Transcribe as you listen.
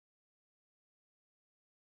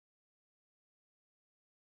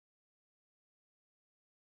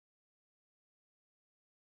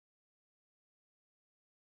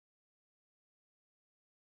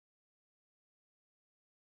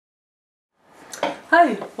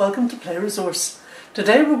Hi, welcome to Play Resource.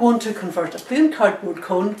 Today we're going to convert a plain cardboard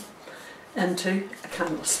cone into a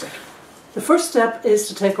candlestick. The first step is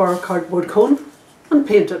to take our cardboard cone and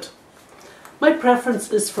paint it. My preference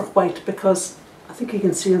is for white because I think you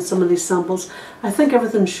can see in some of these samples, I think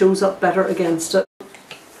everything shows up better against it.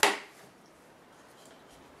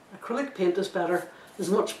 Acrylic paint is better, there's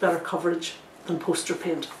much better coverage than poster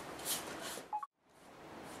paint.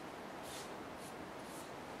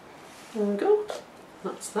 There we go.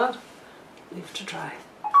 That's that. Leave it to dry.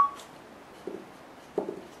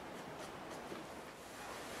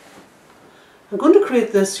 I'm going to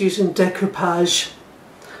create this using decoupage.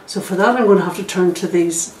 So for that I'm going to have to turn to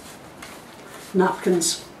these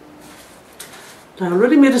napkins. Now I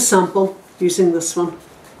already made a sample using this one.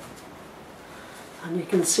 And you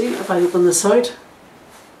can see if I open this out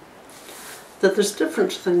that there's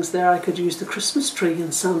different things there. I could use the Christmas tree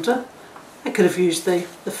and Santa. I could have used the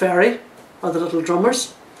fairy or the little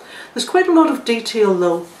drummers. There's quite a lot of detail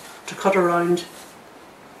though to cut around.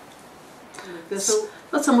 So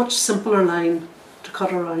that's a much simpler line to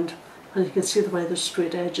cut around, and you can see the way there's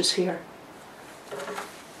straight edges here.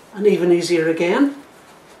 And even easier again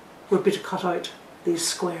would be to cut out these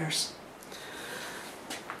squares.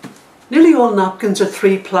 Nearly all napkins are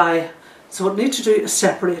 3-ply, so what we need to do is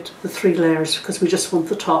separate the 3 layers because we just want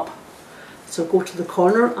the top. So go to the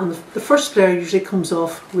corner, and the first layer usually comes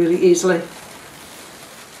off really easily.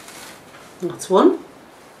 That's one.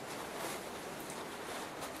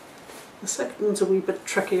 The second one's a wee bit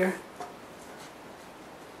trickier.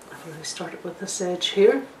 I've already started with this edge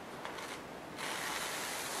here.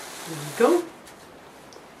 There we go.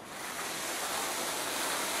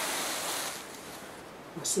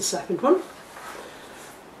 That's the second one.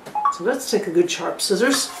 So let's take a good sharp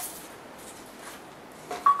scissors.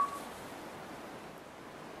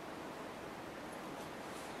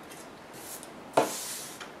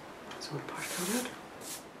 One part cut out.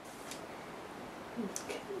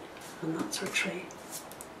 Okay, and that's our tray.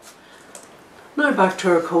 Now back to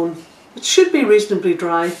our cone. It should be reasonably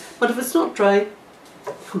dry, but if it's not dry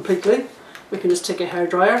completely, we can just take a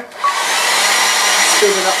hairdryer,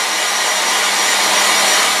 smooth it up.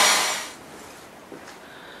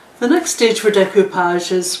 The next stage for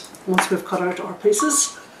decoupage is once we've cut out our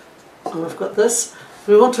pieces, and we've got this,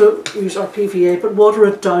 we want to use our PVA but water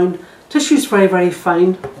it down. Tissue's very, very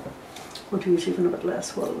fine. I want to use even a bit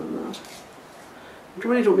less water than that. We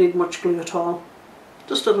really don't need much glue at all.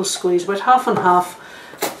 Just a little squeeze, about half and half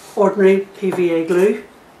ordinary PVA glue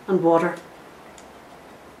and water.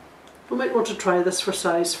 We might want to try this for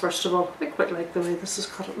size first of all. I quite like the way this is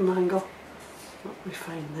cut at an angle. That'll be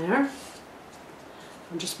fine there.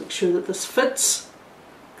 And just make sure that this fits,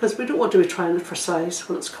 because we don't want to be trying it for size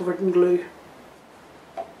when it's covered in glue.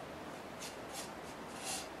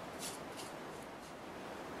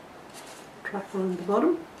 Track around the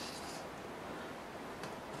bottom.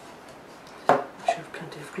 I should have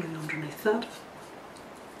plenty of glue underneath that.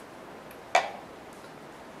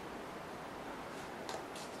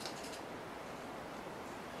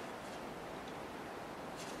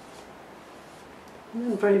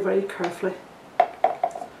 And then very, very carefully,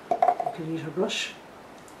 you can use a brush,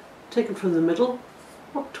 take it from the middle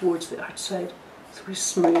up towards the outside, so we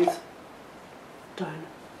smooth down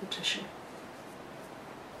the tissue.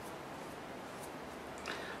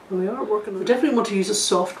 We are working on. We definitely want to use a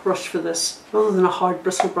soft brush for this rather than a hard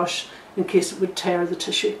bristle brush in case it would tear the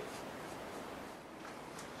tissue.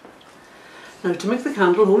 Now to make the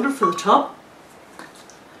candle holder for the top,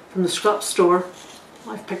 from the scrap store,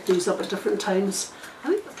 I've picked these up at different times. I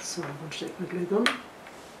think that's, so I'm going to take my glue gun.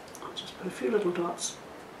 I'll just put a few little dots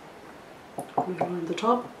glue around the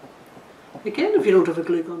top. Again, if you don't have a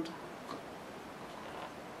glue gun.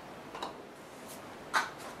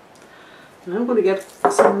 Now I'm going to get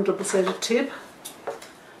some double-sided tape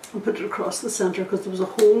and put it across the centre because there was a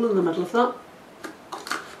hole in the middle of that.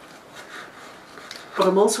 But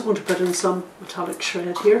I'm also going to put in some metallic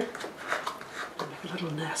shred here and make a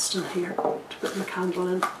little nest in here to put my candle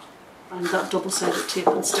in, and that double-sided tape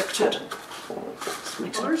and stick to it. Just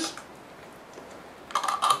make ours.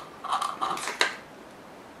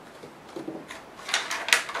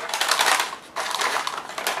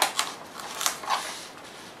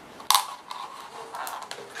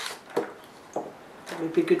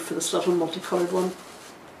 Would be good for this little multicoloured one.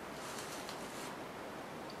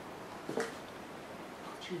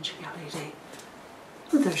 Changing LED.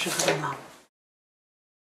 And there's your little lamp.